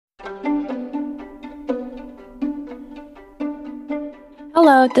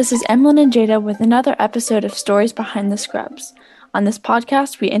Hello, this is Emlyn and Jada with another episode of Stories Behind the Scrubs. On this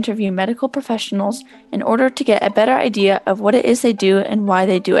podcast, we interview medical professionals in order to get a better idea of what it is they do and why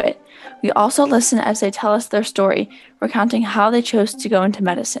they do it. We also listen as they tell us their story, recounting how they chose to go into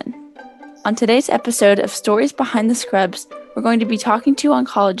medicine. On today's episode of Stories Behind the Scrubs, we're going to be talking to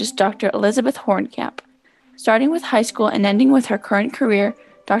oncologist Dr. Elizabeth Hornkamp. Starting with high school and ending with her current career,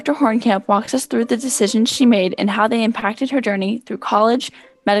 Dr. Hornkamp walks us through the decisions she made and how they impacted her journey through college,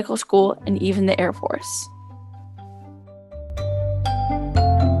 medical school, and even the Air Force.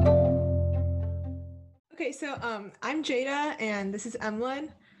 Okay, so I'm Jada and this is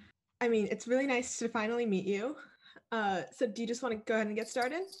Emlyn. It's really nice to finally meet you. So do you just want to go ahead and get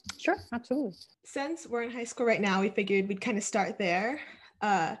started? Sure, absolutely. Since we're in high school right now, we figured we'd kind of start there.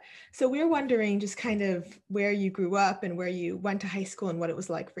 So we were wondering just kind of where you grew up and where you went to high school and what it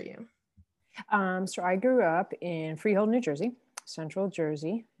was like for you. So I grew up in Freehold, New Jersey, Central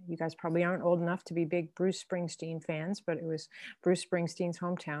Jersey. You guys probably aren't old enough to be big Bruce Springsteen fans, but it was Bruce Springsteen's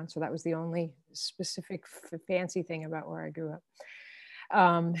hometown. So that was the only specific fancy thing about where I grew up.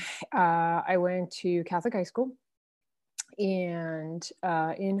 I went to Catholic high school. And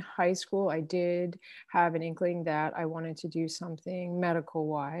in high school, I did have an inkling that I wanted to do something medical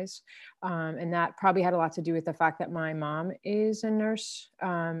wise. And that probably had a lot to do with the fact that my mom is a nurse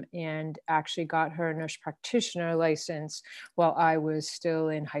and actually got her nurse practitioner license while I was still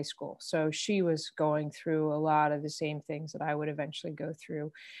in high school. So she was going through a lot of the same things that I would eventually go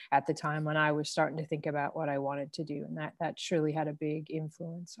through at the time when I was starting to think about what I wanted to do. And that surely had a big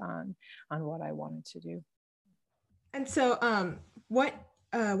influence on what I wanted to do. And so what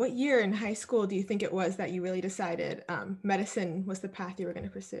year in high school do you think it was that you really decided medicine was the path you were going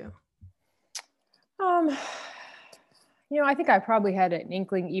to pursue? I think I probably had an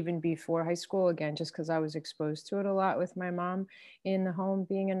inkling even before high school, again, just because I was exposed to it a lot with my mom in the home,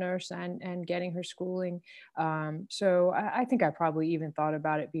 being a nurse and getting her schooling. So I think I probably even thought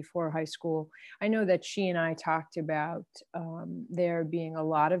about it before high school. I know that she and I talked about there being a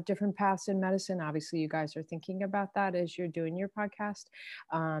lot of different paths in medicine. Obviously, you guys are thinking about that as you're doing your podcast.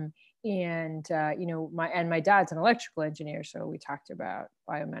 My dad's an electrical engineer, so we talked about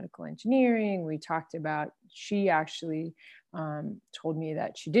biomedical engineering. We talked about, she actually told me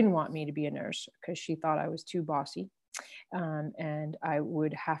that she didn't want me to be a nurse because she thought I was too bossy, and I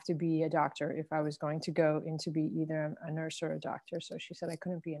would have to be a doctor if I was going to go into be either a nurse or a doctor. So she said I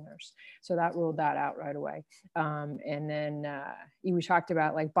couldn't be a nurse, so that ruled that out right away. And then we talked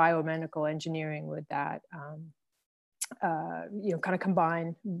about like biomedical engineering with that. Kind of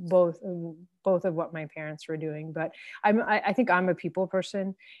combine both of what my parents were doing. But I think I'm a people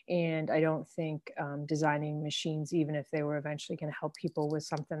person, and I don't think designing machines, even if they were eventually going to help people, was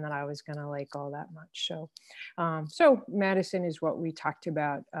something that I was going to like all that much. So medicine is what we talked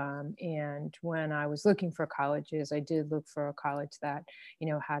about. And when I was looking for colleges, I did look for a college that,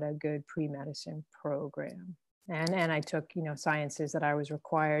 had a good pre-medicine program. And I took, sciences that I was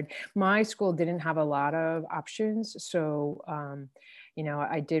required. My school didn't have a lot of options. So,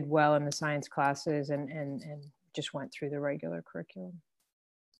 I did well in the science classes and just went through the regular curriculum.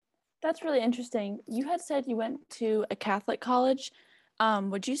 That's really interesting. You had said you went to a Catholic college.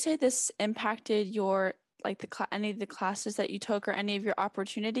 Would you say this impacted your, any of the classes that you took or any of your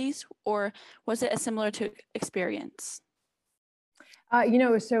opportunities, or was it a similar to experience?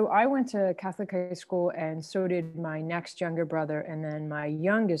 So I went to Catholic high school, and so did my next younger brother, and then my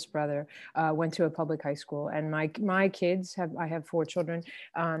youngest brother went to a public high school. And my kids I have 4 children.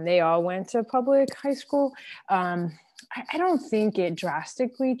 They all went to public high school. I don't think it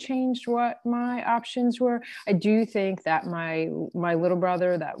drastically changed what my options were. I do think that my little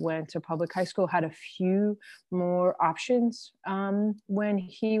brother that went to public high school had a few more options when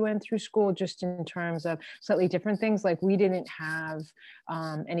he went through school, just in terms of slightly different things. Like we didn't have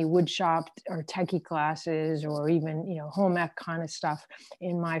any wood shop or techie classes, or even, home ec kind of stuff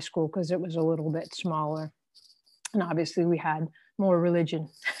in my school, because it was a little bit smaller. And obviously we had more religion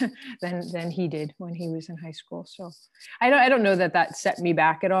than he did when he was in high school. So I don't know that set me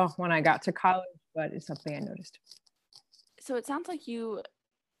back at all when I got to college, but it's something I noticed. So it sounds like you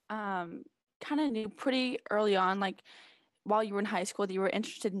kind of knew pretty early on, like while you were in high school, that you were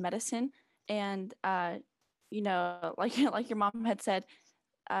interested in medicine. And, like your mom had said,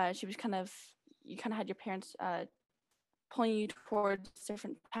 she was you kind of had your parents pulling you towards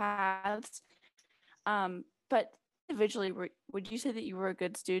different paths. But individually, would you say that you were a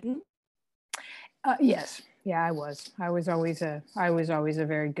good student? Yes. Yeah, I was. I was always a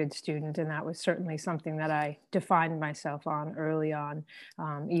very good student, and that was certainly something that I defined myself on early on,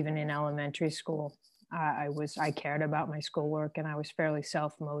 even in elementary school. I cared about my schoolwork, and I was fairly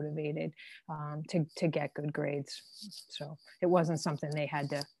self-motivated to get good grades. So it wasn't something they had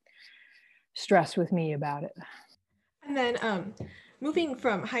to stress with me about it. And then moving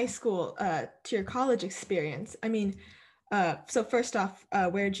from high school to your college experience, I mean, so first off,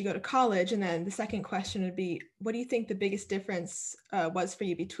 where did you go to college? And then the second question would be, what do you think the biggest difference was for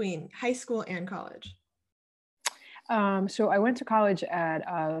you between high school and college? So I went to college at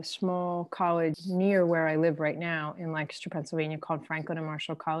a small college near where I live right now in Lancaster, Pennsylvania, called Franklin and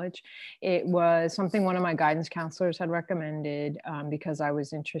Marshall College. It was something one of my guidance counselors had recommended because I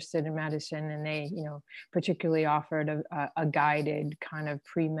was interested in medicine, and they, particularly offered a guided kind of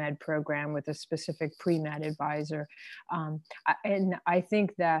pre-med program with a specific pre-med advisor. And I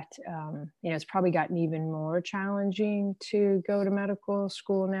think that, it's probably gotten even more challenging to go to medical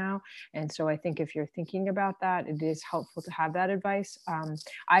school now. And so I think if you're thinking about that, it is helpful to have that advice.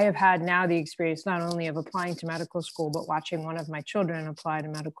 I have had now the experience not only of applying to medical school, but watching one of my children apply to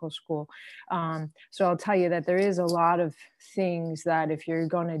medical school. So I'll tell you that there is a lot of things that if you're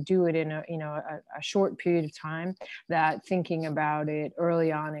going to do it in a short period of time, that thinking about it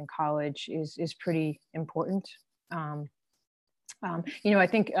early on in college is pretty important. I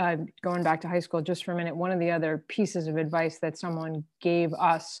think going back to high school just for a minute, one of the other pieces of advice that someone gave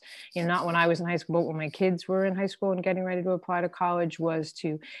us, not when I was in high school, but when my kids were in high school and getting ready to apply to college, was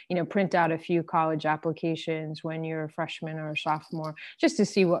to, print out a few college applications when you're a freshman or a sophomore, just to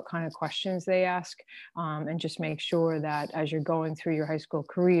see what kind of questions they ask, and just make sure that as you're going through your high school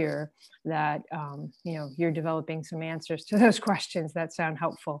career, that, you're developing some answers to those questions that sound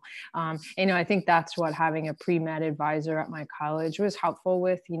helpful. I think that's what having a pre-med advisor at my college was helpful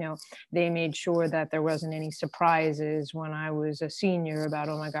with. They made sure that there wasn't any surprises when I was a senior about,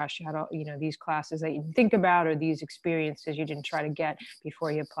 oh my gosh, you had all, these classes that you didn't think about, or these experiences you didn't try to get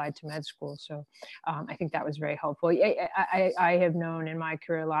before you applied to med school. So I think that was very helpful. I have known in my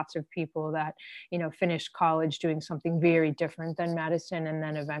career lots of people that, finished college doing something very different than medicine, and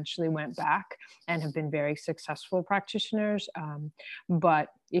then eventually went back and have been very successful practitioners. But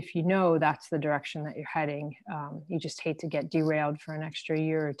if that's the direction that you're heading, you just hate to get derailed for an extra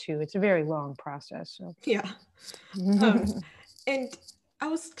year or two. It's a very long process. So. Yeah. And I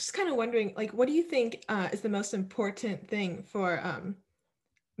was just kind of wondering, what do you think is the most important thing for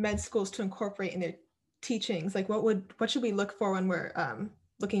med schools to incorporate in their teachings? What should we look for when we're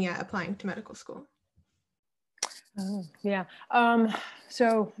looking at applying to medical school? Oh, yeah.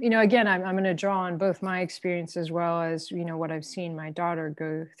 So, again, I'm going to draw on both my experience as well as, what I've seen my daughter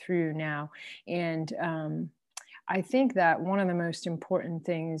go through now. And I think that one of the most important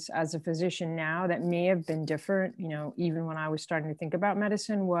things as a physician now that may have been different, even when I was starting to think about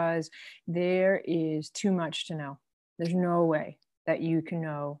medicine, was there is too much to know. There's no way that you can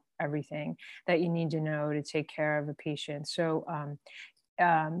know everything that you need to know to take care of a patient. So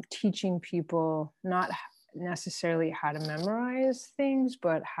teaching people not necessarily how to memorize things,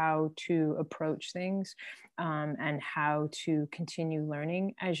 but how to approach things, and how to continue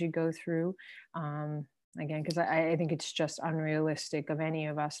learning as you go through. Again, because I think it's just unrealistic of any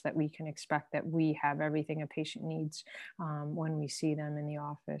of us that we can expect that we have everything a patient needs when we see them in the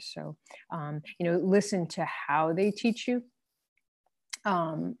office. So, listen to how they teach you.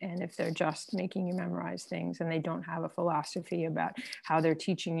 And if they're just making you memorize things and they don't have a philosophy about how they're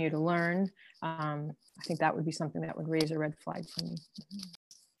teaching you to learn, I think that would be something that would raise a red flag for me.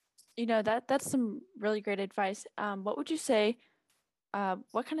 That's some really great advice. What would you say,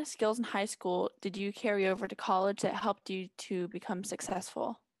 what kind of skills in high school did you carry over to college that helped you to become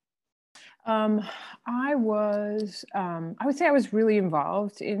successful? I would say I was really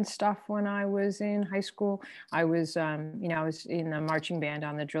involved in stuff when I was in high school. I was in the marching band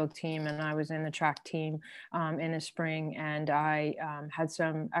on the drill team, and I was in the track team in the spring, and I had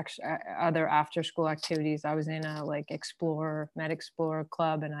some other after school activities. I was in a Med Explorer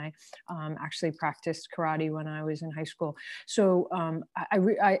club, and I actually practiced karate when I was in high school. So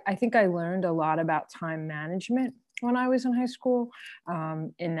I think I learned a lot about time management when I was in high school,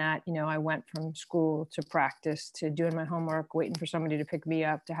 in that, I went from school to practice to doing my homework, waiting for somebody to pick me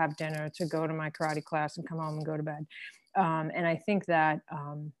up, to have dinner, to go to my karate class and come home and go to bed. And I think that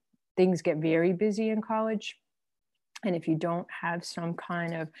things get very busy in college. And if you don't have some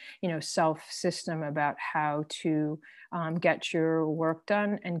kind of, self system about how to get your work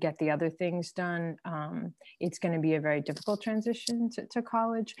done and get the other things done, it's going to be a very difficult transition to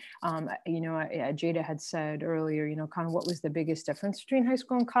college. Jada had said earlier, kind of what was the biggest difference between high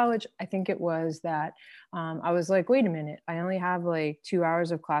school and college? I think it was that I was like, wait a minute, I only have 2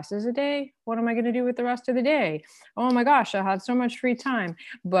 hours of classes a day. What am I going to do with the rest of the day? Oh my gosh, I have so much free time.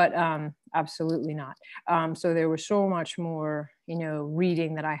 But absolutely not. So there was so much more,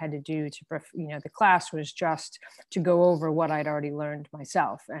 reading that I had to do the class was just to go over what I'd already learned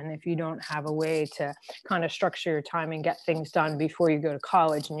myself. And if you don't have a way to kind of structure your time and get things done before you go to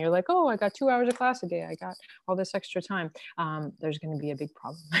college, and you're like, oh, I got 2 hours of class a day, I got all this extra time, there's going to be a big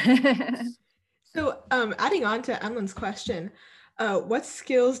problem. So adding on to Emlyn's question, what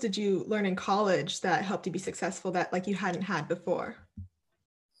skills did you learn in college that helped you be successful that like you hadn't had before?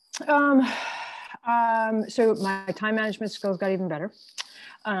 So my time management skills got even better.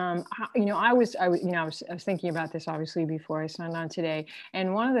 I was thinking about this obviously before I signed on today.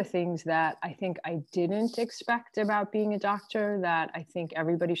 And one of the things that I think I didn't expect about being a doctor that I think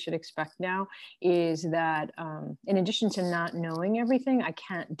everybody should expect now is that in addition to not knowing everything, I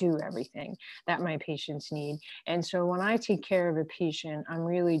can't do everything that my patients need. And so when I take care of a patient, I'm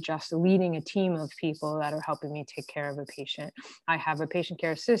really just leading a team of people that are helping me take care of a patient. I have a patient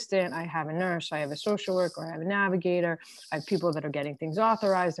care assistant, I have a nurse, I have a social worker, I have a navigator, I have people that are getting things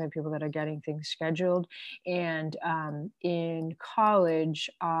authorized, I have people that are getting things scheduled. And in college,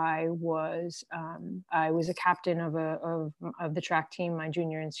 I was a captain of the track team my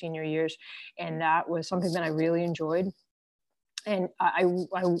junior and senior years, and that was something that I really enjoyed. And I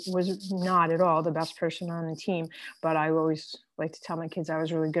was not at all the best person on the team, but I always like to tell my kids I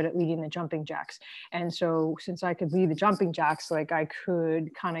was really good at leading the jumping jacks. And so since I could lead the jumping jacks, like I could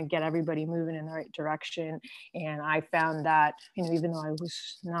kind of get everybody moving in the right direction. And I found that, even though I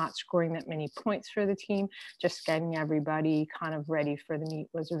was not scoring that many points for the team, just getting everybody kind of ready for the meet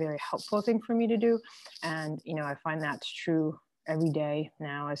was a very helpful thing for me to do. And, I find that's true every day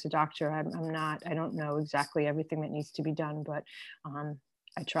now as a doctor. I don't know exactly everything that needs to be done, but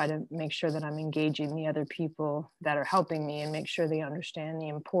I try to make sure that I'm engaging the other people that are helping me and make sure they understand the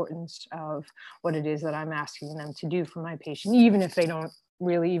importance of what it is that I'm asking them to do for my patient. Even if they don't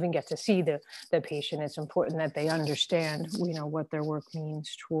really even get to see the patient, it's important that they understand, what their work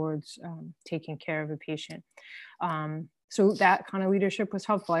means towards taking care of a patient. So that kind of leadership was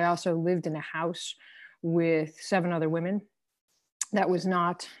helpful. I also lived in a house with 7 other women. That was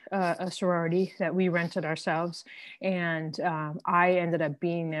not a sorority, that we rented ourselves. And I ended up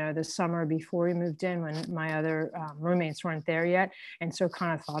being there the summer before we moved in when my other roommates weren't there yet. And so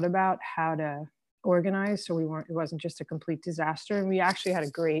kind of thought about how to organize so it wasn't just a complete disaster. And we actually had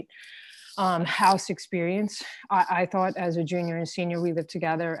a great house experience. I thought as a junior and senior, we lived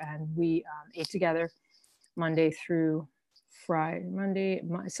together and we ate together Monday through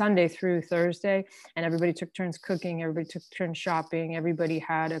Sunday through Thursday, and everybody took turns cooking, everybody took turns shopping, everybody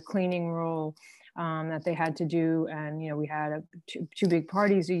had a cleaning role that they had to do. And, we had two big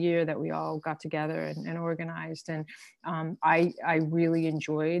parties a year that we all got together and organized. And I really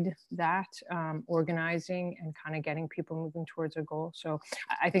enjoyed that, organizing and kind of getting people moving towards a goal. So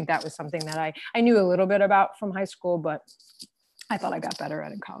I think that was something that I knew a little bit about from high school, but I thought I got better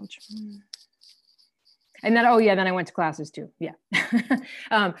at it in college. And then, then I went to classes too. Yeah.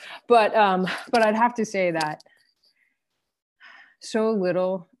 But I'd have to say that so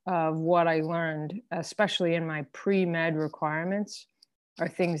little of what I learned, especially in my pre-med requirements, are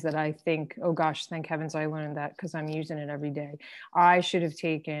things that I think, oh gosh, thank heavens I learned that because I'm using it every day. I should have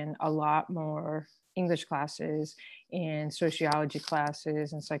taken a lot more English classes and sociology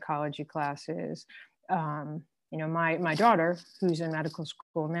classes and psychology classes. My daughter, who's in medical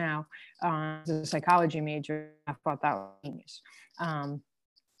school now, is a psychology major. I thought that was genius,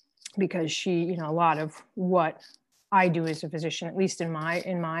 because she, a lot of what I do as a physician, at least in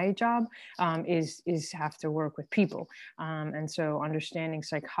my job, is have to work with people, and so understanding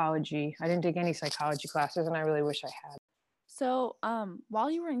psychology. I didn't take any psychology classes, and I really wish I had. So, while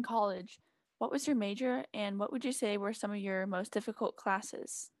you were in college, what was your major, and what would you say were some of your most difficult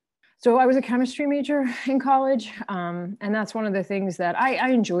classes? So I was a chemistry major in college, and that's one of the things that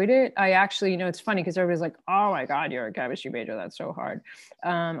I enjoyed it. I actually, it's funny because everybody's like, oh my God, you're a chemistry major, that's so hard.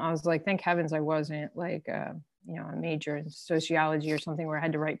 I was like, thank heavens I wasn't like, a major in sociology or something where I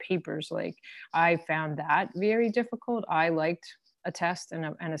had to write papers. Like I found that very difficult. I liked a test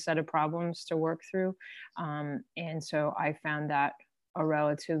and a set of problems to work through. And so I found that a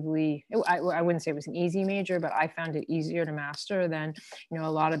relatively, I wouldn't say it was an easy major, but I found it easier to master than, a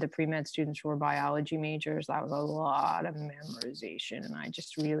lot of the pre-med students who were biology majors. That was a lot of memorization, and I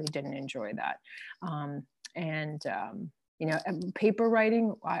just really didn't enjoy that. Paper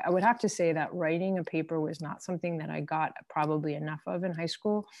writing, I would have to say that writing a paper was not something that I got probably enough of in high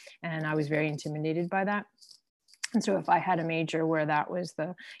school, and I was very intimidated by that. And so if I had a major where that was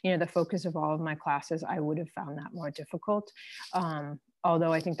the focus of all of my classes, I would have found that more difficult.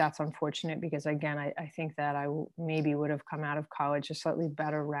 Although I think that's unfortunate because, again, I think that maybe would have come out of college a slightly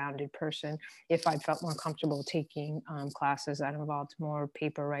better rounded person if I'd felt more comfortable taking classes that involved more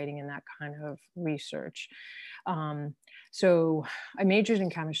paper writing and that kind of research. So I majored in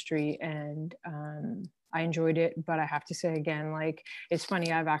chemistry, and I enjoyed it, but I have to say again, like, it's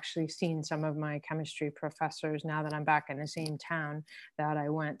funny, I've actually seen some of my chemistry professors now that I'm back in the same town that I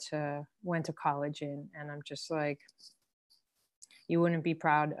went to college in, and I'm just like, you wouldn't be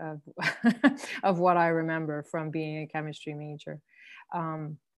proud of of what I remember from being a chemistry major.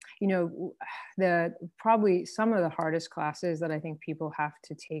 You know, probably some of the hardest classes that I think people have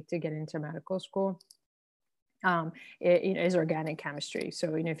to take to get into medical school is organic chemistry.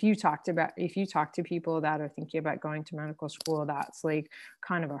 So, you know, if you talk to people that are thinking about going to medical school, that's like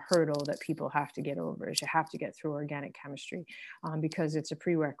kind of a hurdle that people have to get over, is you have to get through organic chemistry because it's a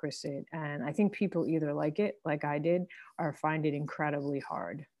prerequisite. And I think people either like it, like I did, or find it incredibly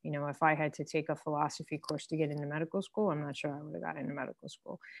hard. You know, if I had to take a philosophy course to get into medical school, I'm not sure I would have got into medical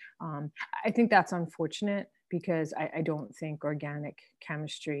school. I think that's unfortunate because I don't think organic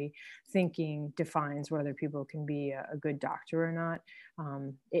chemistry thinking defines whether people can be a good doctor or not.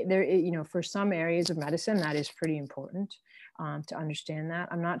 You know, for some areas of medicine, that is pretty important to understand that.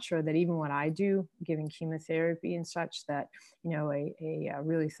 I'm not sure that even what I do, giving chemotherapy and such, that, you know, a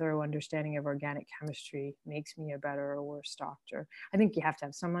really thorough understanding of organic chemistry makes me a better or worse doctor. I think you have to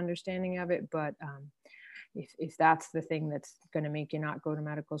have some understanding of it, but if that's the thing that's going to make you not go to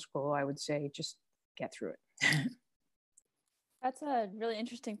medical school, I would say just get through it. That's a really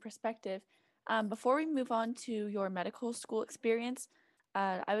interesting perspective. Before we move on to your medical school experience,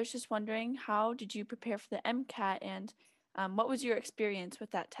 I was just wondering, how did you prepare for the MCAT, and what was your experience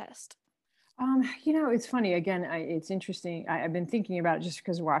with that test? You know, it's funny. Again, it's interesting. I've been thinking about it just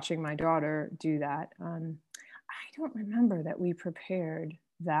because watching my daughter do that. I don't remember that we prepared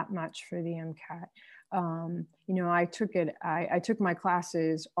that much for the MCAT. You know, I took my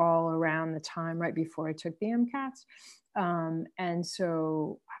classes all around the time right before I took the MCATs. And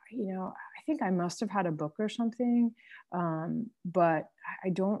so, you know, I think I must have had a book or something, but I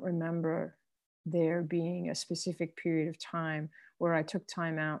don't remember there being a specific period of time where I took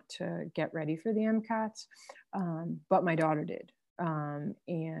time out to get ready for the MCATs. But my daughter did. And,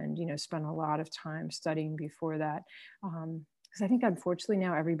 you know, spent a lot of time studying before that. Because I think unfortunately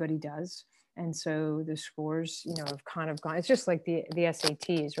now everybody does. And so the scores, you know, have kind of gone. It's just like the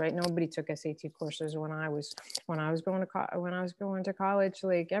SATs, right? Nobody took SAT courses when I was going to college.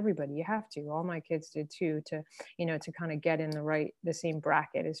 Like everybody, you have to. All my kids did too, to, you know, to kind of get in the same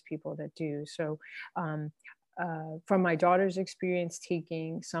bracket as people that do. So from my daughter's experience,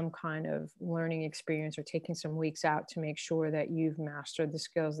 taking some kind of learning experience or taking some weeks out to make sure that you've mastered the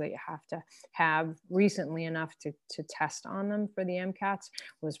skills that you have to have recently enough to test on them for the MCATs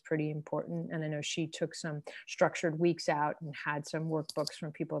was pretty important. And I know she took some structured weeks out and had some workbooks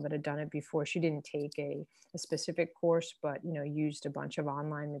from people that had done it before. She didn't take a specific course, but, you know, used a bunch of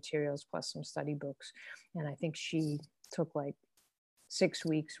online materials plus some study books. And I think she took like 6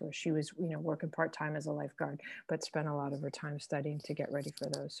 weeks where she was, you know, working part-time as a lifeguard, but spent a lot of her time studying to get ready for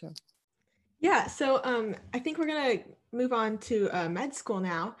those. So yeah, so I think we're gonna move on to med school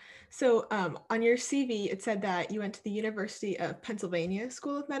now. So on your CV, it said that you went to the University of Pennsylvania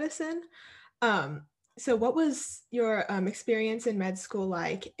School of Medicine. So what was your experience in med school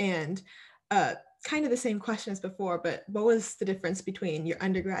like? And kind of the same question as before, but what was the difference between your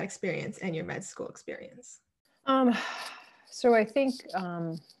undergrad experience and your med school experience? So I think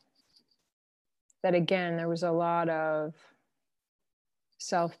that, again, there was a lot of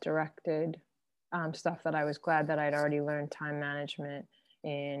self-directed stuff that I was glad that I'd already learned time management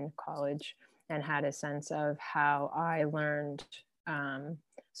in college and had a sense of how I learned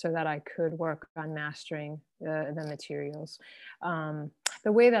so that I could work on mastering the materials.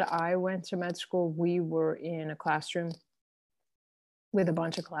 The way that I went to med school, we were in a classroom with a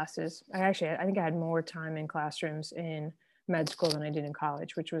bunch of classes. I think I had more time in classrooms in med school than I did in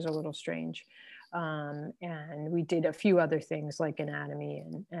college, which was a little strange. And we did a few other things like anatomy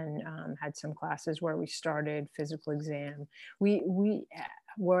and had some classes where we started physical exam.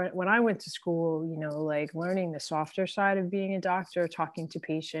 When I went to school, you know, like learning the softer side of being a doctor, talking to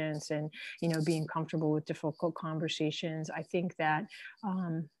patients and, you know, being comfortable with difficult conversations. I think that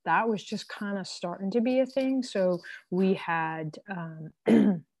that was just kind of starting to be a thing. So we had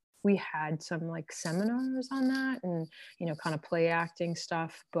we had some like seminars on that and, kind of play acting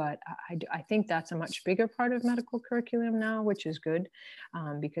stuff. But I think that's a much bigger part of medical curriculum now, which is good,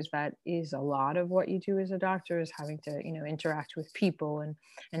 because that is a lot of what you do as a doctor, is having to, interact with people and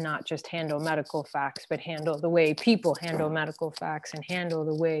not just handle medical facts, but handle the way people handle medical facts and handle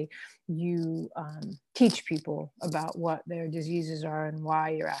the way you teach people about what their diseases are and why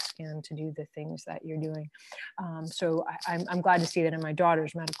you're asking them to do the things that you're doing. So I'm glad to see that in my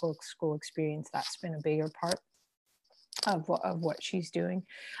daughter's medical school experience, that's been a bigger part of what she's doing.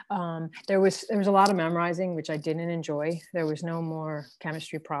 There was a lot of memorizing, which I didn't enjoy. There was no more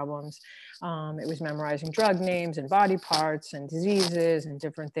chemistry problems. It was memorizing drug names and body parts and diseases and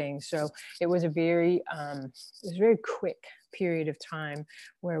different things. So it was a very quick period of time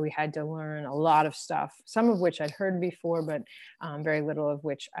where we had to learn a lot of stuff, some of which I'd heard before, but very little of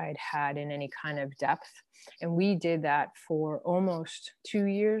which I'd had in any kind of depth. And we did that for almost 2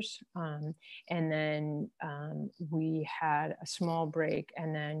 years. And then we had a small break,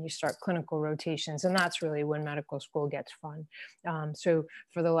 and then you start clinical rotations. And that's really when medical school gets fun. So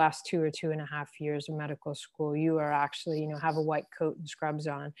for the last 2 or 2.5 years of medical school, you are actually, have a white coat and scrubs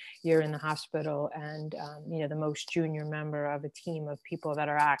on. You're in the hospital and, the most junior member of a team of people that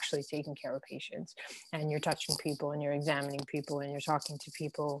are actually taking care of patients. And you're touching people and you're examining people and you're talking to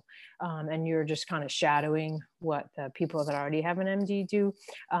people. And you're just kind of shadowing what the people that already have an MD do,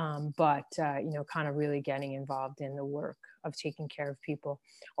 but kind of really getting involved in the work of taking care of people.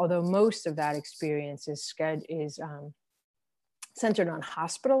 Although most of that experience is centered on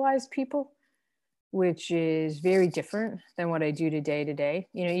hospitalized people, which is very different than what I do day to day.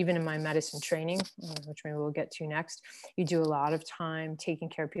 Even in my medicine training, which maybe we'll get to next, you do a lot of time taking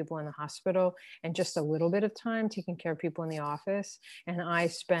care of people in the hospital and just a little bit of time taking care of people in the office. And I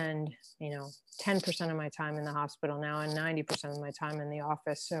spend, 10% of my time in the hospital now and 90% of my time in the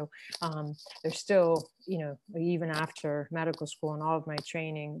office. So there's still, even after medical school and all of my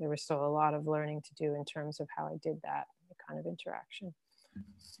training, there was still a lot of learning to do in terms of how I did that kind of interaction.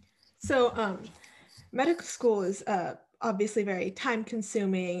 So, medical school is obviously very time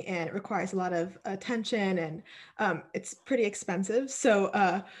consuming and it requires a lot of attention, and it's pretty expensive. So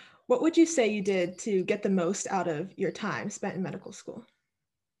what would you say you did to get the most out of your time spent in medical school?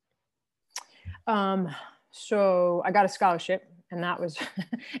 So I got a scholarship, and that was,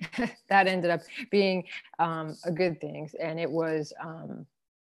 that ended up being a good thing. And it was,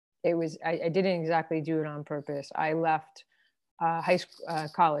 I didn't exactly do it on purpose. I left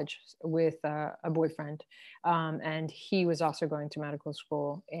college with a boyfriend, and he was also going to medical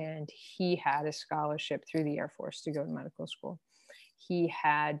school, and he had a scholarship through the Air Force to go to medical school. He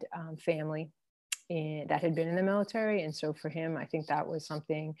had family that had been in the military, and so for him, I think that was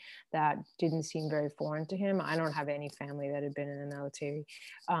something that didn't seem very foreign to him. I don't have any family that had been in the military,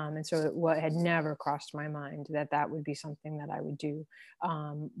 and so what had never crossed my mind that would be something that I would do.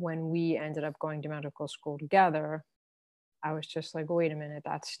 When we ended up going to medical school together, I was just like, wait a minute,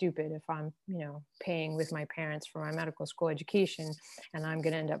 that's stupid. If I'm, paying with my parents for my medical school education, and I'm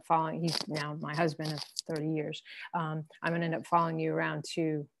going to end up following, he's now my husband of 30 years. I'm going to end up following you around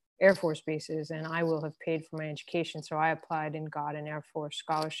to Air Force bases, and I will have paid for my education. So I applied and got an Air Force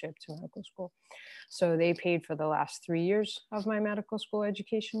scholarship to medical school. So they paid for the last 3 years of my medical school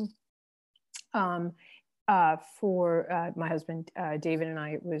education. For my husband, David, and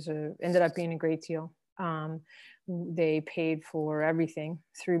I, it ended up being a great deal. They paid for everything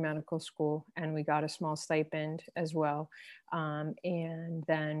through medical school, and we got a small stipend as well. And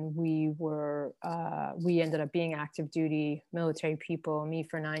then we ended up being active duty military people, me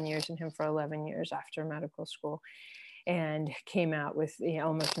for 9 years and him for 11 years after medical school, and came out with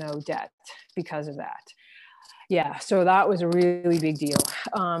almost no debt because of that. Yeah, so that was a really big deal.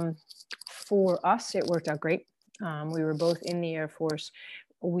 For us, it worked out great. We were both in the Air Force.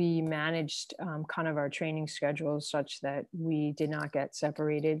 We managed kind of our training schedules such that we did not get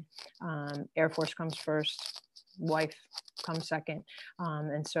separated. Air Force comes first, wife comes second.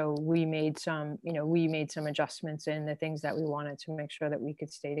 And so we made some adjustments in the things that we wanted to make sure that we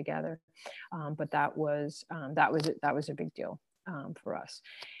could stay together. But that was a big deal for us.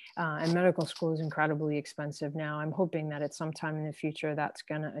 And medical school is incredibly expensive now. I'm hoping that at some time in the future that's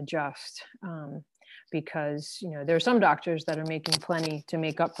going to adjust. Because there are some doctors that are making plenty to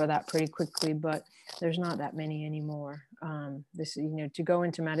make up for that pretty quickly, but there's not that many anymore. To go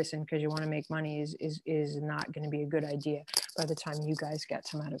into medicine because you want to make money is not going to be a good idea by the time you guys get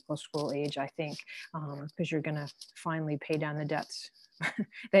to medical school age, I think, because you're going to finally pay down the debts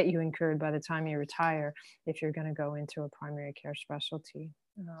that you incurred by the time you retire if you're going to go into a primary care specialty,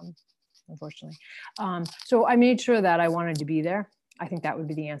 unfortunately. So I made sure that I wanted to be there. I think that would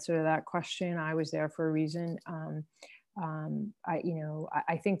be the answer to that question. I was there for a reason. I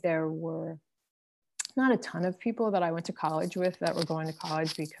think there were not a ton of people that I went to college with that were going to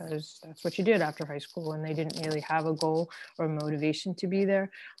college because that's what you did after high school, and they didn't really have a goal or motivation to be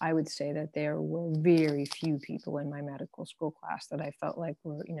there. I would say that there were very few people in my medical school class that I felt like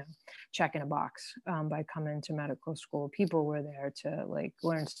were, checking a box by coming to medical school. People were there to like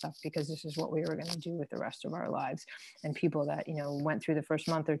learn stuff because this is what we were going to do with the rest of our lives. And people that, went through the first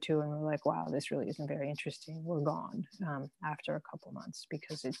month or two and were like, wow, this really isn't very interesting, were gone after a couple months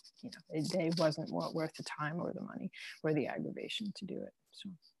because it wasn't worth the time or the money or the aggravation to do it. So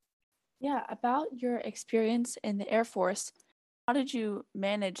yeah, about your experience in the Air Force, how did you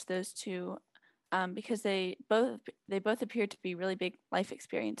manage those two? Because they both appear to be really big life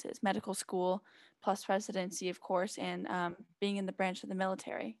experiences: medical school plus residency, of course, and being in the branch of the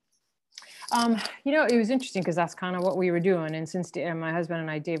military. It was interesting because that's kind of what we were doing. And since my husband and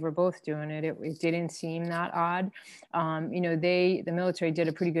I, Dave, were both doing it, it didn't seem that odd. The military did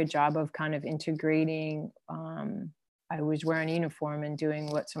a pretty good job of kind of integrating. I was wearing a uniform and doing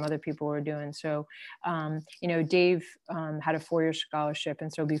what some other people were doing. So, Dave had a 4-year scholarship.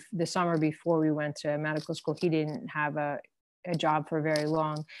 And so the summer before we went to medical school, he didn't have a job for very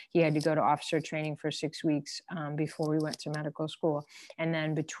long. He had to go to officer training for 6 weeks before we went to medical school. And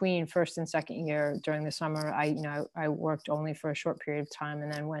then between first and second year during the summer, I worked only for a short period of time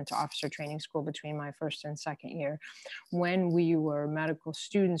and then went to officer training school between my first and second year. When we were medical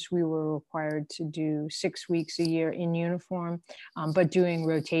students, we were required to do 6 weeks a year in uniform, but doing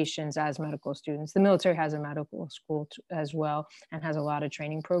rotations as medical students. The military has a medical school as well and has a lot of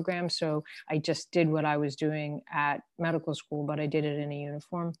training programs. So I just did what I was doing at medical school, but I did it in a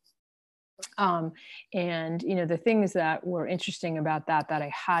uniform. The things that were interesting about that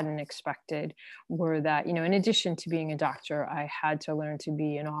I hadn't expected were that, in addition to being a doctor, I had to learn to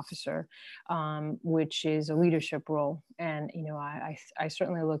be an officer, which is a leadership role. And, I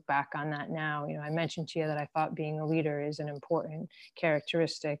certainly look back on that now. I mentioned to you that I thought being a leader is an important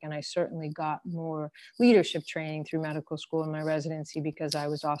characteristic. And I certainly got more leadership training through medical school and my residency because I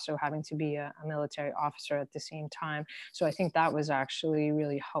was also having to be a military officer at the same time. So I think that was actually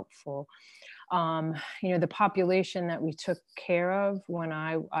really helpful. The population that we took care of when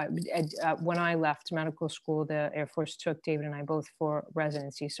I left medical school, the Air Force took David and I both for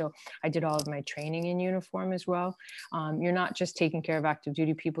residency. So I did all of my training in uniform as well. You're not just taking care of active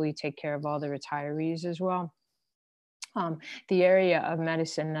duty people, you take care of all the retirees as well. The area of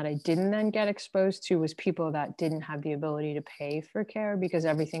medicine that I didn't then get exposed to was people that didn't have the ability to pay for care because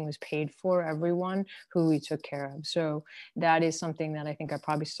everything was paid for everyone who we took care of. So that is something that I think I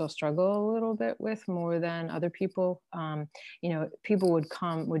probably still struggle a little bit with more than other people. People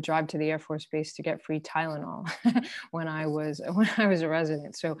would drive to the Air Force Base to get free Tylenol when I was a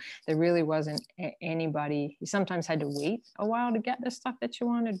resident. So there really wasn't anybody. You sometimes had to wait a while to get the stuff that you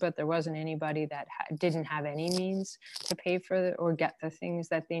wanted, but there wasn't anybody that didn't have any means to pay for or get the things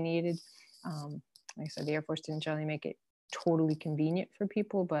that they needed. Like I said, the Air Force didn't generally make it totally convenient for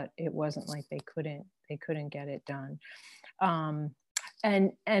people, but it wasn't like they couldn't get it done.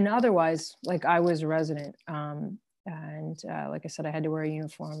 And otherwise, like I was a resident, like I said, I had to wear a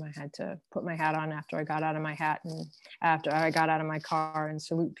uniform. I had to put my hat on after I got out of my hat and after I got out of my car and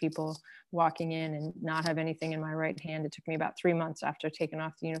salute people walking in and not have anything in my right hand. It took me about 3 months after taking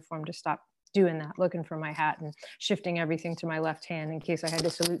off the uniform to stop doing that, looking for my hat and shifting everything to my left hand in case I had to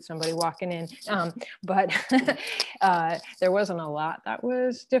salute somebody walking in. But there wasn't a lot that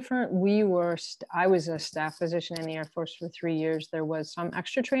was different. I was a staff physician in the Air Force for 3 years. There was some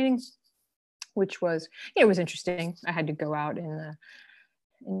extra training, which was, it was interesting. I had to go out in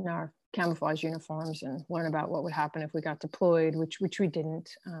our camouflage uniforms and learn about what would happen if we got deployed, which we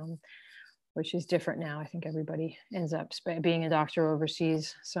didn't. Which is different now. I think everybody ends up being a doctor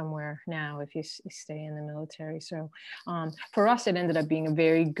overseas somewhere now if you stay in the military. So for us, it ended up being a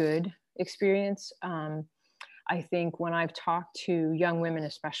very good experience. I think when I've talked to young women,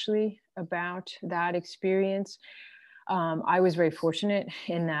 especially about that experience, I was very fortunate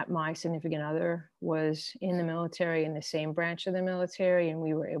in that my significant other was in the military, in the same branch of the military, and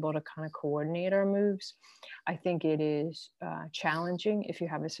we were able to kind of coordinate our moves. I think it is challenging if you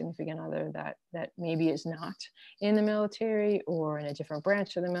have a significant other that maybe is not in the military or in a different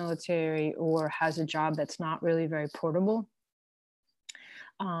branch of the military or has a job that's not really very portable.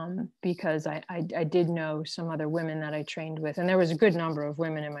 Because I did know some other women that I trained with, and there was a good number of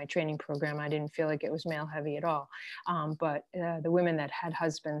women in my training program. I didn't feel like it was male heavy at all. But the women that had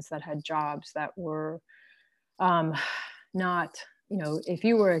husbands that had jobs that were not if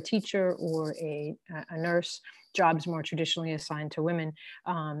you were a teacher or a nurse, jobs more traditionally assigned to women,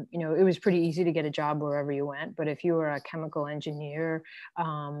 it was pretty easy to get a job wherever you went. But if you were a chemical engineer,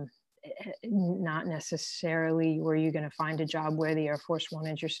 not necessarily were you going to find a job where the Air Force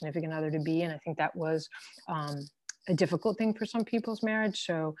wanted your significant other to be. And I think that was a difficult thing for some people's marriage.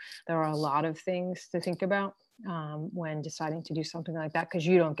 So there are a lot of things to think about when deciding to do something like that, because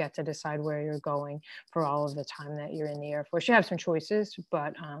you don't get to decide where you're going for all of the time that you're in the Air Force. You have some choices,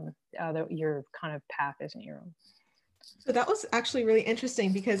 but your kind of path isn't your own. So that was actually really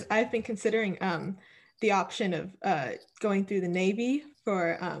interesting, because I've been considering the option of going through the Navy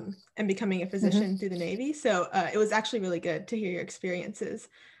for and becoming a physician through the Navy. So it was actually really good to hear your experiences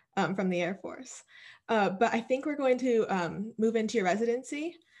from the Air Force. But I think we're going to move into your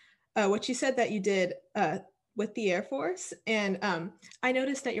residency, which you said that you did with the Air Force. And I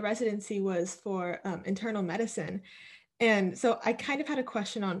noticed that your residency was for internal medicine. And so I kind of had a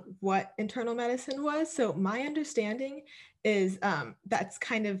question on what internal medicine was. So my understanding is that's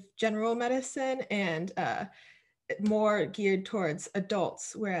kind of general medicine and more geared towards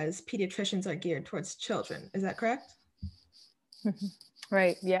adults, whereas pediatricians are geared towards children. Is that correct?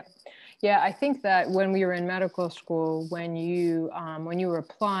 Right. Yeah. Yeah. I think that when we were in medical school, when you were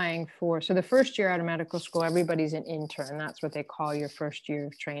applying for, so the first year out of medical school, everybody's an intern. That's what they call your first year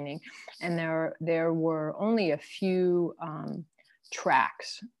of training. And there were only a few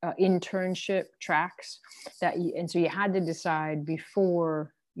tracks, internship tracks and so you had to decide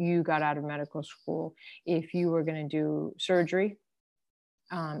before you got out of medical school if you were going to do surgery,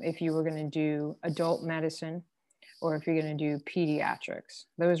 if you were going to do adult medicine, or if you're going to do pediatrics.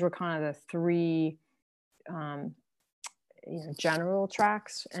 Those were kind of the three general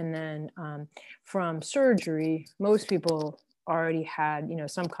tracks. And then from surgery, most people already had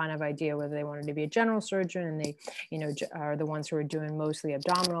some kind of idea whether they wanted to be a general surgeon, and they are the ones who are doing mostly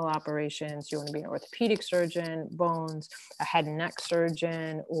abdominal operations. You want to be an orthopedic surgeon, bones, a head and neck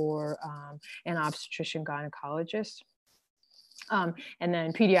surgeon, or an obstetrician gynecologist. And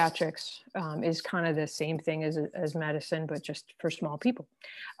then pediatrics is kind of the same thing as medicine, but just for small people.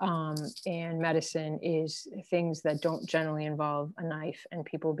 And medicine is things that don't generally involve a knife and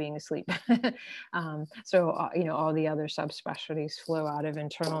people being asleep. So all the other subspecialties flow out of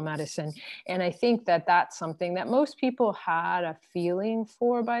internal medicine. And I think that that's something that most people had a feeling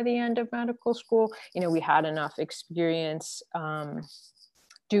for by the end of medical school. We had enough experience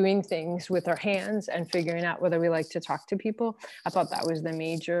doing things with our hands and figuring out whether we like to talk to people. I thought that was the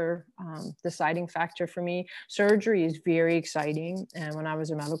major deciding factor for me. Surgery is very exciting. And when I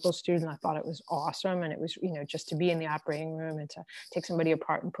was a medical student, I thought it was awesome. And it was, just to be in the operating room and to take somebody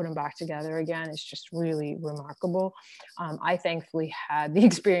apart and put them back together again is just really remarkable. I thankfully had the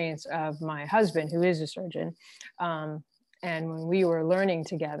experience of my husband, who is a surgeon. And when we were learning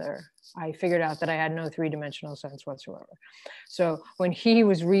together, I figured out that I had no three-dimensional sense whatsoever. So when he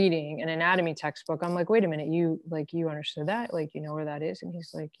was reading an anatomy textbook, I'm like, wait a minute, you understood that? Like, you know where that is? And he's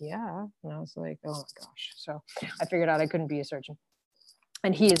like, yeah. And I was like, oh my gosh. So I figured out I couldn't be a surgeon.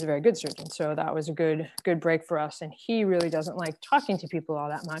 And he is a very good surgeon. So that was a good break for us. And he really doesn't like talking to people all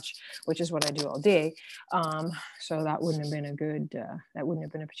that much, which is what I do all day. So that wouldn't have been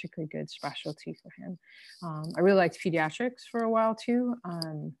a particularly good specialty for him. I really liked pediatrics for a while too.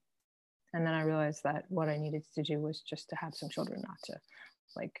 And then I realized that what I needed to do was just to have some children, not to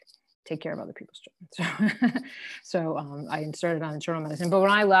take care of other people's children. So I started on internal medicine. But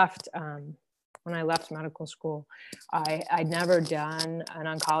when I left medical school, I'd never done an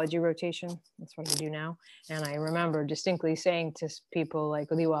oncology rotation. That's what I do now. And I remember distinctly saying to people like,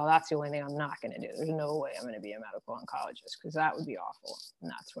 well, that's the only thing I'm not going to do. There's no way I'm going to be a medical oncologist, because that would be awful.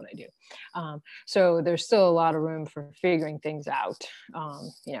 And that's what I do. So there's still a lot of room for figuring things out,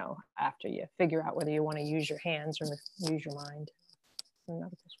 after you figure out whether you want to use your hands or use your mind in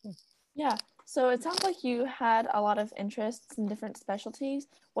medical school. Yeah. So it sounds like you had a lot of interests in different specialties.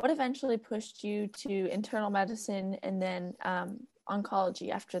 What eventually pushed you to internal medicine and then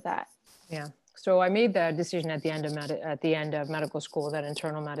oncology after that? Yeah. So I made the decision at the end of medical school that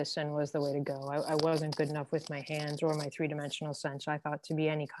internal medicine was the way to go. I wasn't good enough with my hands or my three-dimensional sense. I thought to be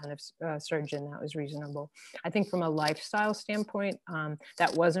any kind of surgeon that was reasonable. I think from a lifestyle standpoint,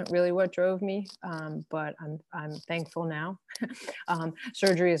 that wasn't really what drove me, but I'm thankful now.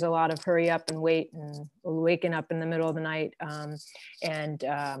 Surgery is a lot of hurry up and wait and waking up in the middle of the night, and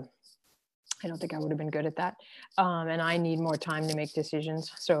I don't think I would have been good at that. And I need more time to make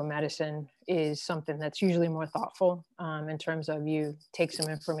decisions. So medicine is something that's usually more thoughtful, in terms of you take some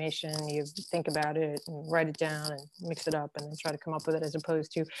information, you think about it and write it down and mix it up and then try to come up with it, as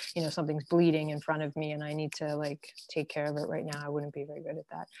opposed to, something's bleeding in front of me and I need to like take care of it right now. I wouldn't be very good at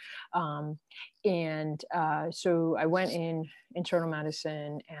that. So I went in internal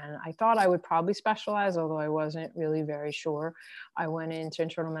medicine and I thought I would probably specialize, although I wasn't really very sure. I went into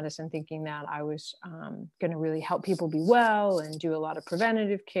internal medicine thinking that I was going to really help people be well and do a lot of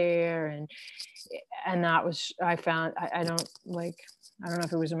preventative care. And that was, I found, I don't know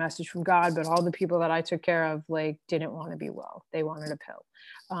if it was a message from God, but all the people that I took care of like didn't want to be well. They wanted a pill.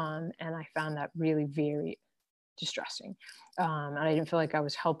 And I found that really very distressing. And I didn't feel like I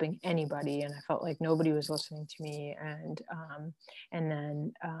was helping anybody, and I felt like nobody was listening to me. And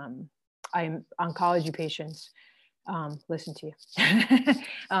then oncology patients listen to you.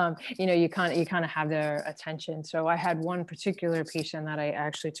 You kind of have their attention. So I had one particular patient that I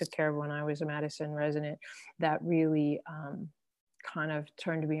actually took care of when I was a medicine resident that really kind of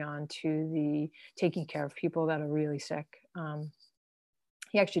turned me on to the taking care of people that are really sick.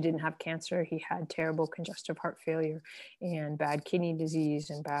 He actually didn't have cancer. He had terrible congestive heart failure and bad kidney disease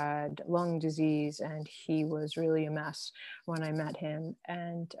and bad lung disease. And he was really a mess when I met him.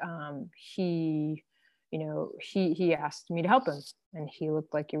 And he asked me to help him, and he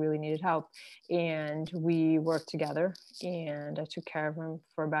looked like he really needed help. And we worked together, and I took care of him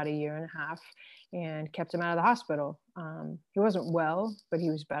for about 1.5 years and kept him out of the hospital. He wasn't well, but he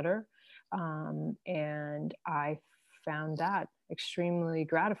was better. And I found that extremely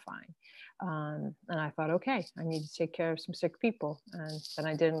gratifying. And I thought, okay, I need to take care of some sick people. And then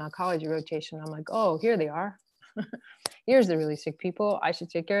I did an oncology rotation. I'm like, oh, here they are. Here's the really sick people. I should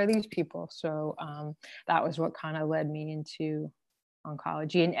take care of these people. So that was what kind of led me into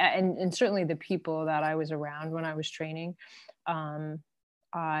oncology. And certainly the people that I was around when I was training,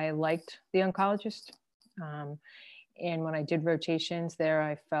 I liked the oncologist. And when I did rotations there,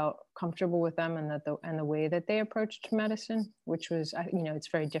 I felt comfortable with them and the way that they approached medicine, which was, it's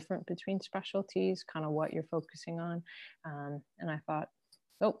very different between specialties, kind of what you're focusing on. And I thought,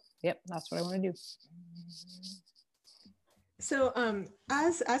 oh, yep, that's what I want to do. So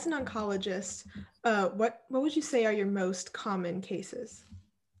as an oncologist, what would you say are your most common cases?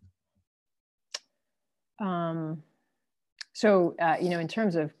 In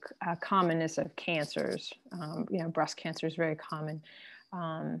terms of commonness of cancers, breast cancer is very common,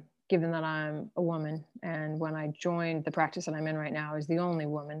 given that I'm a woman. And when I joined the practice that I'm in right now, I was the only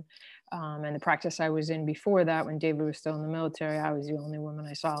woman. And the practice I was in before that, when David was still in the military, I was the only woman.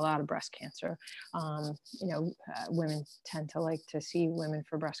 I saw a lot of breast cancer. Women tend to like to see women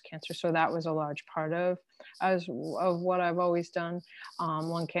for breast cancer. So that was a large part of what I've always done.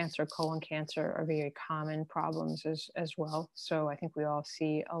 Lung cancer, colon cancer are very common problems as well. So I think we all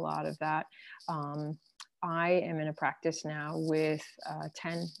see a lot of that. I am in a practice now with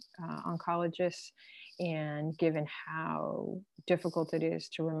 10 oncologists, and given how difficult it is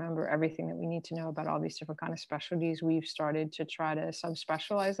to remember everything that we need to know about all these different kind of specialties, we've started to try to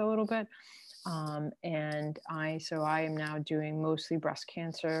subspecialize a little bit. So I am now doing mostly breast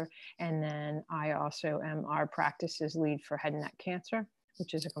cancer, and then I also am our practice's lead for head and neck cancer,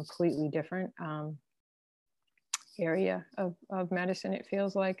 which is a completely different area of medicine, it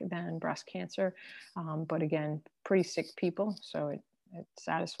feels like, than breast cancer. But again, pretty sick people. So it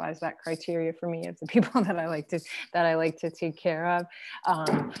satisfies that criteria for me of the people that I like to take care of.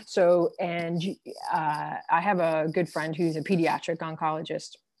 I have a good friend who's a pediatric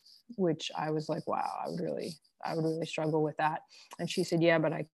oncologist, which I was like, wow, I would really struggle with that. And she said, yeah,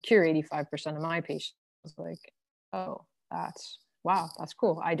 but I cure 85% of my patients. I was like, oh, that's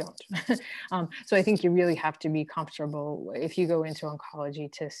cool. I don't. So I think you really have to be comfortable. If you go into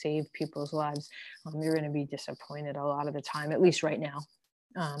oncology to save people's lives, you're going to be disappointed a lot of the time, at least right now.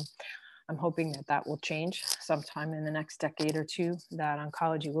 I'm hoping that will change sometime in the next decade or two, that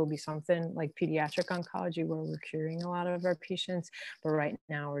oncology will be something like pediatric oncology where we're curing a lot of our patients. But right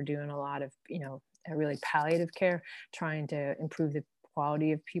now we're doing a lot of, really palliative care, trying to improve the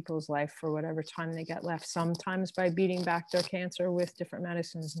quality of people's life for whatever time they get left, sometimes by beating back their cancer with different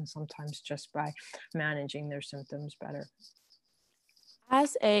medicines, and sometimes just by managing their symptoms better.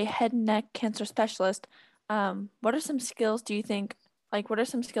 As a head and neck cancer specialist, what are some skills you think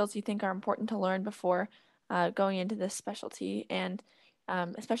are important to learn before going into this specialty, and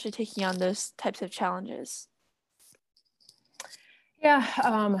especially taking on those types of challenges? Yeah,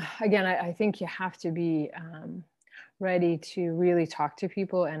 again, I think you have to be ready to really talk to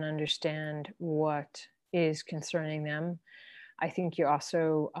people and understand what is concerning them. I think you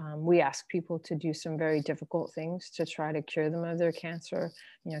also, we ask people to do some very difficult things to try to cure them of their cancer,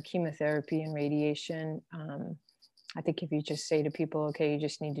 chemotherapy and radiation. I think if you just say to people, okay, you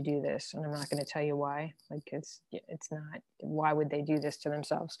just need to do this, and I'm not going to tell you why, like it's not, why would they do this to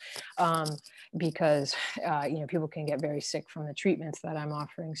themselves? Because, people can get very sick from the treatments that I'm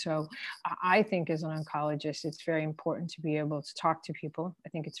offering. So I think as an oncologist, it's very important to be able to talk to people. I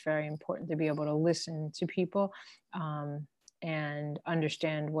think it's very important to be able to listen to people, and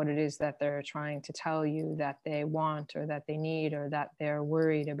understand what it is that they're trying to tell you that they want, or that they need, or that they're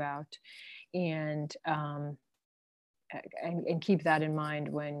worried about. And keep that in mind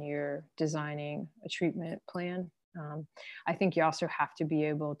when you're designing a treatment plan. I think you also have to be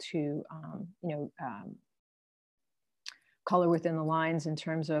able to, color within the lines in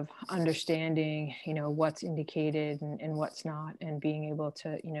terms of understanding, what's indicated and what's not, and being able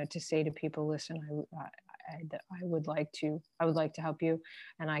to, to say to people, listen, I would like to help you,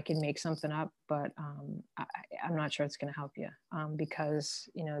 and I can make something up, but I'm not sure it's going to help you, because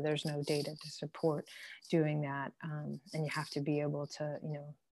there's no data to support doing that, and you have to be able to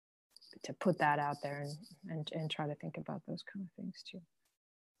to put that out there and try to think about those kind of things too.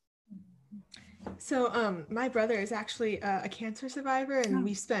 So my brother is actually a cancer survivor, and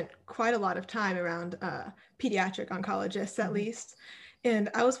we spent quite a lot of time around pediatric oncologists, at least. And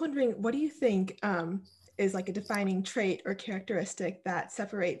I was wondering, what do you think is like a defining trait or characteristic that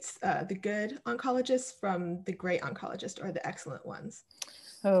separates the good oncologists from the great oncologists or the excellent ones?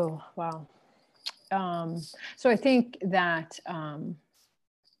 Oh, wow. So I think that,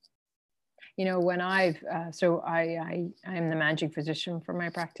 when I am the managing physician for my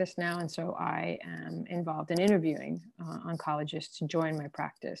practice now. And so I am involved in interviewing oncologists to join my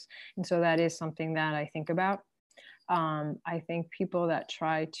practice. And so that is something that I think about. I think people that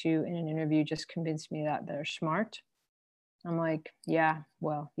try to, in an interview, just convince me that they're smart. I'm like,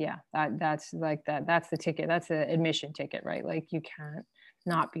 that's the ticket. That's the admission ticket, right? Like, you can't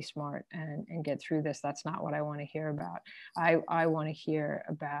not be smart and get through this. That's not what I want to hear about. I want to hear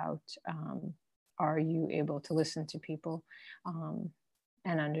about, are you able to listen to people and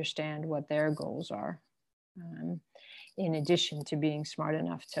understand what their goals are? In addition to being smart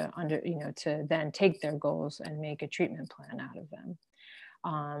enough to to then take their goals and make a treatment plan out of them.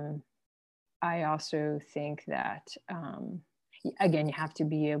 I also think that, again, you have to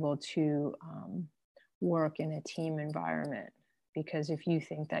be able to work in a team environment, because if you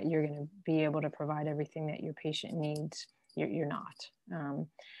think that you're going to be able to provide everything that your patient needs, you're not.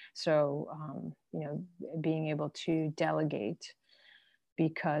 Being able to delegate,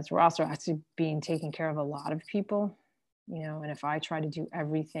 because we're also actually being taken care of a lot of people, and if I try to do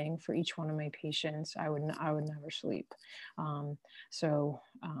everything for each one of my patients, I would never sleep.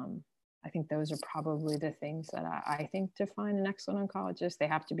 I think those are probably the things that I think define an excellent oncologist. They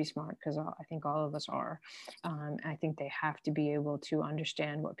have to be smart, because I think all of us are. I think they have to be able to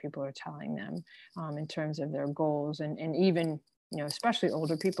understand what people are telling them in terms of their goals. And even, especially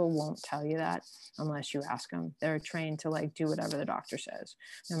older people won't tell you that unless you ask them. They're trained to do whatever the doctor says,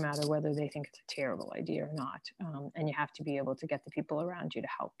 no matter whether they think it's a terrible idea or not. And you have to be able to get the people around you to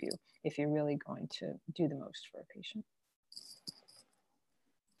help you if you're really going to do the most for a patient.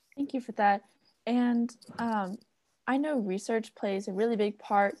 Thank you for that. And I know research plays a really big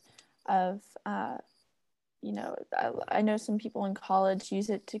part of, I know some people in college use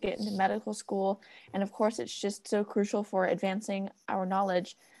it to get into medical school. And of course, it's just so crucial for advancing our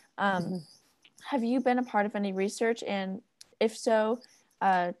knowledge. Have you been a part of any research? And if so,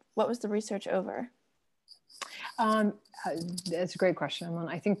 what was the research over? That's a great question.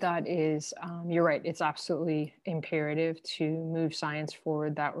 I think that is, you're right. It's absolutely imperative to move science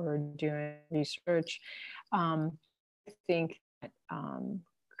forward, that we're doing research. I think that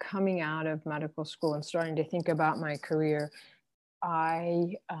coming out of medical school and starting to think about my career,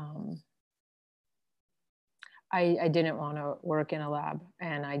 I didn't want to work in a lab,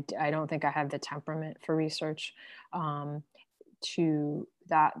 and I don't think I have the temperament for research.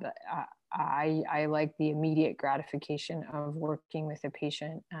 I like the immediate gratification of working with a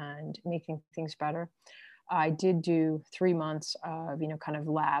patient and making things better. I did do 3 months of, kind of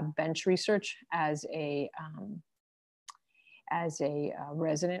lab bench research as a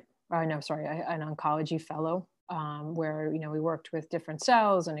resident, an oncology fellow, where, we worked with different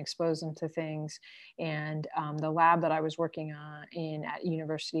cells and exposed them to things. And the lab that I was working on at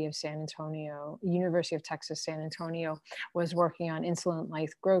University of Texas, San Antonio, was working on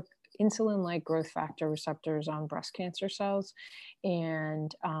insulin-like growth factor receptors on breast cancer cells.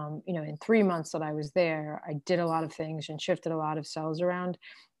 And, in 3 months that I was there, I did a lot of things and shifted a lot of cells around.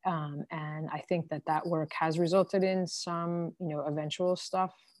 And I think that work has resulted in some, eventual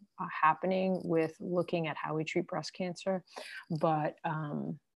stuff happening with looking at how we treat breast cancer. But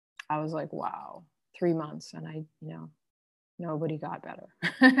I was like, wow, 3 months, and nobody got better.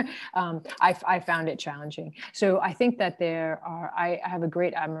 I found it challenging. So I think that I have a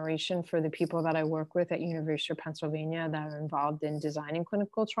great admiration for the people that I work with at University of Pennsylvania that are involved in designing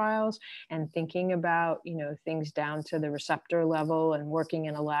clinical trials and thinking about, things down to the receptor level and working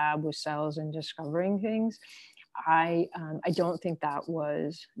in a lab with cells and discovering things. I don't think that's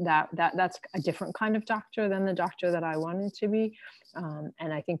a different kind of doctor than the doctor that I wanted to be.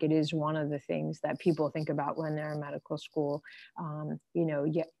 And I think it is one of the things that people think about when they're in medical school.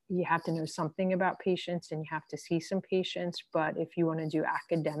 You have to know something about patients and you have to see some patients, but if you want to do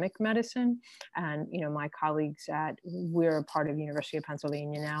academic medicine, and my colleagues we're a part of University of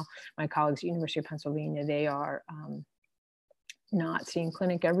Pennsylvania now, my colleagues at University of Pennsylvania, they are not seeing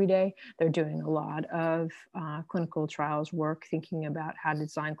clinic every day. They're doing a lot of clinical trials work, thinking about how to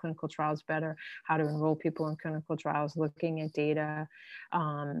design clinical trials better, how to enroll people in clinical trials, looking at data,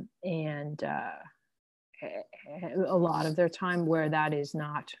 and a lot of their time where that is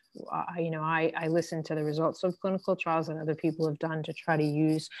not, I listen to the results of clinical trials that other people have done to try to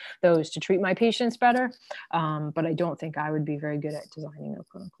use those to treat my patients better. But I don't think I would be very good at designing a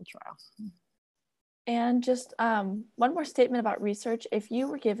clinical trial. And just one more statement about research. If you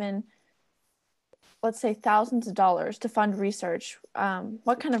were given, let's say, thousands of dollars to fund research,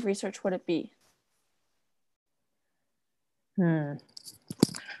 what kind of research would it be?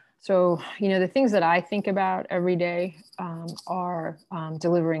 So, the things that I think about every day are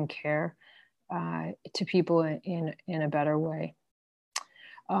delivering care to people in a better way.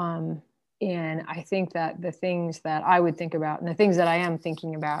 And I think that the things that I would think about and the things that I am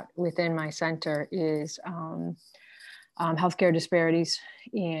thinking about within my center is healthcare disparities,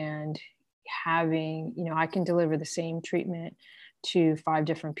 and having, I can deliver the same treatment to 5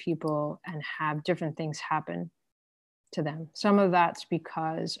 different people and have different things happen to them. Some of that's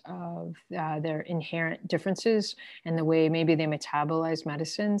because of their inherent differences and the way maybe they metabolize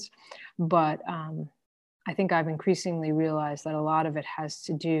medicines. But I think I've increasingly realized that a lot of it has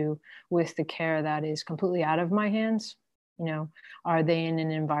to do with the care that is completely out of my hands. Are they in an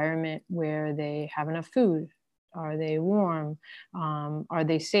environment where they have enough food? Are they warm? Are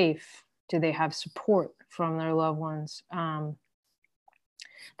they safe? Do they have support from their loved ones?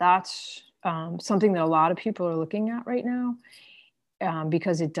 That's something that a lot of people are looking at right now,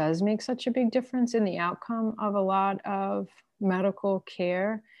 because it does make such a big difference in the outcome of a lot of medical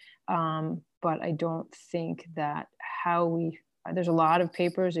care. But I don't think that there's a lot of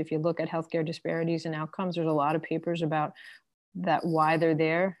papers, if you look at healthcare disparities and outcomes, there's a lot of papers about that, why they're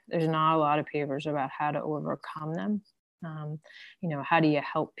there. There's not a lot of papers about how to overcome them. How do you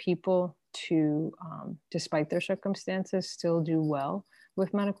help people to, despite their circumstances, still do well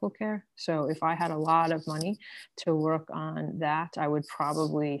with medical care? So if I had a lot of money to work on that, I would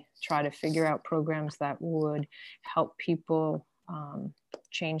probably try to figure out programs that would help people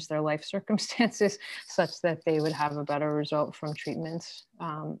change their life circumstances such that they would have a better result from treatments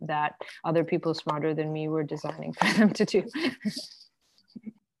that other people smarter than me were designing for them to do.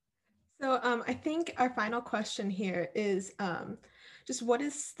 So I think our final question here is just what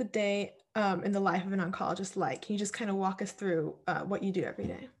is the day in the life of an oncologist like? Can you just kind of walk us through what you do every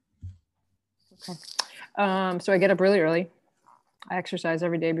day? Okay. So I get up really early. I exercise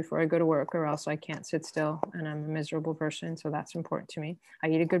every day before I go to work, or else I can't sit still, and I'm a miserable person. So that's important to me. I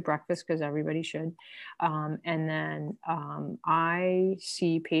eat a good breakfast, because everybody should. And then I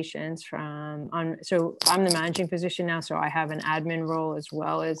see patients so I'm the managing physician now, so I have an admin role as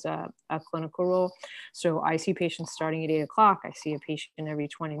well as a clinical role. So I see patients starting at 8 o'clock. I see a patient every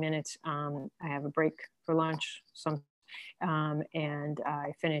 20 minutes. I have a break for lunch, and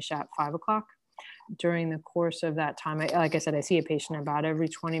I finish at 5 o'clock. During the course of that time, like I said, I see a patient about every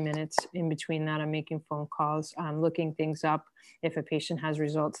 20 minutes. In between that, I'm making phone calls, I'm looking things up. If a patient has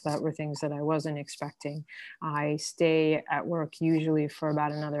results that were things that I wasn't expecting, I stay at work usually for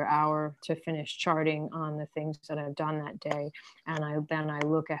about another hour to finish charting on the things that I've done that day. And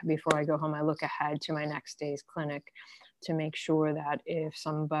before I go home, I look ahead to my next day's clinic to make sure that if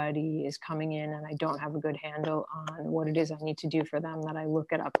somebody is coming in and I don't have a good handle on what it is I need to do for them, that I look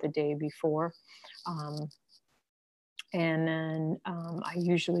it up the day before. And then I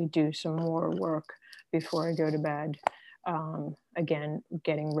usually do some more work before I go to bed. Again,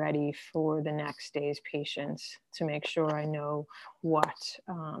 getting ready for the next day's patients to make sure I know what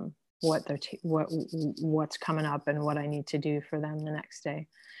what's coming up and what I need to do for them the next day.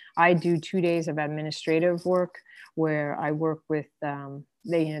 I do 2 days of administrative work where I work with the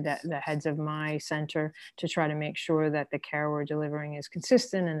heads of my center to try to make sure that the care we're delivering is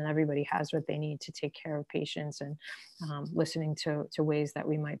consistent and everybody has what they need to take care of patients, and listening to ways that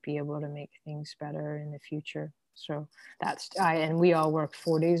we might be able to make things better in the future. So and we all work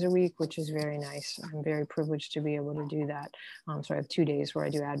 4 days a week, which is very nice. I'm very privileged to be able to do that. So I have 2 days where I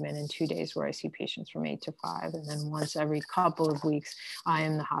do admin and 2 days where I see patients from 8 to 5. And then once every couple of weeks, I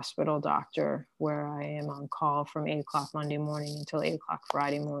am the hospital doctor, where I am on call from 8 o'clock Monday morning until 8 o'clock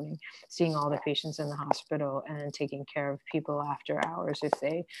Friday morning, seeing all the patients in the hospital and taking care of people after hours. If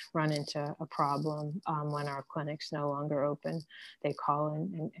they run into a problem when our clinic's no longer open, they call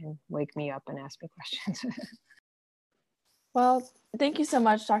in and wake me up and ask me questions. Well, thank you so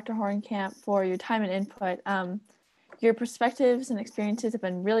much, Dr. Horenkamp, for your time and input. Your perspectives and experiences have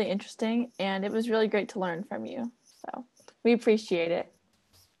been really interesting, and it was really great to learn from you. So we appreciate it.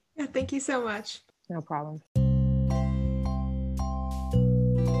 Yeah, thank you so much. No problem.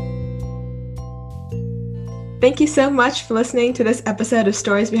 Thank you so much for listening to this episode of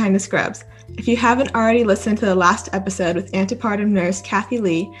Stories Behind the Scrubs. If you haven't already listened to the last episode with antepartum nurse Kathy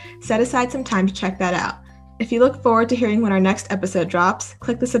Lee, set aside some time to check that out. If you look forward to hearing when our next episode drops,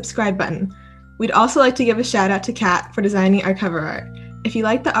 click the subscribe button. We'd also like to give a shout out to Kat for designing our cover art. If you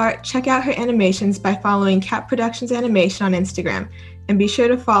like the art, check out her animations by following Kat Productions Animation on Instagram, and be sure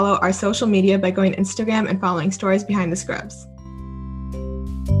to follow our social media by going to Instagram and following Stories Behind the Scrubs.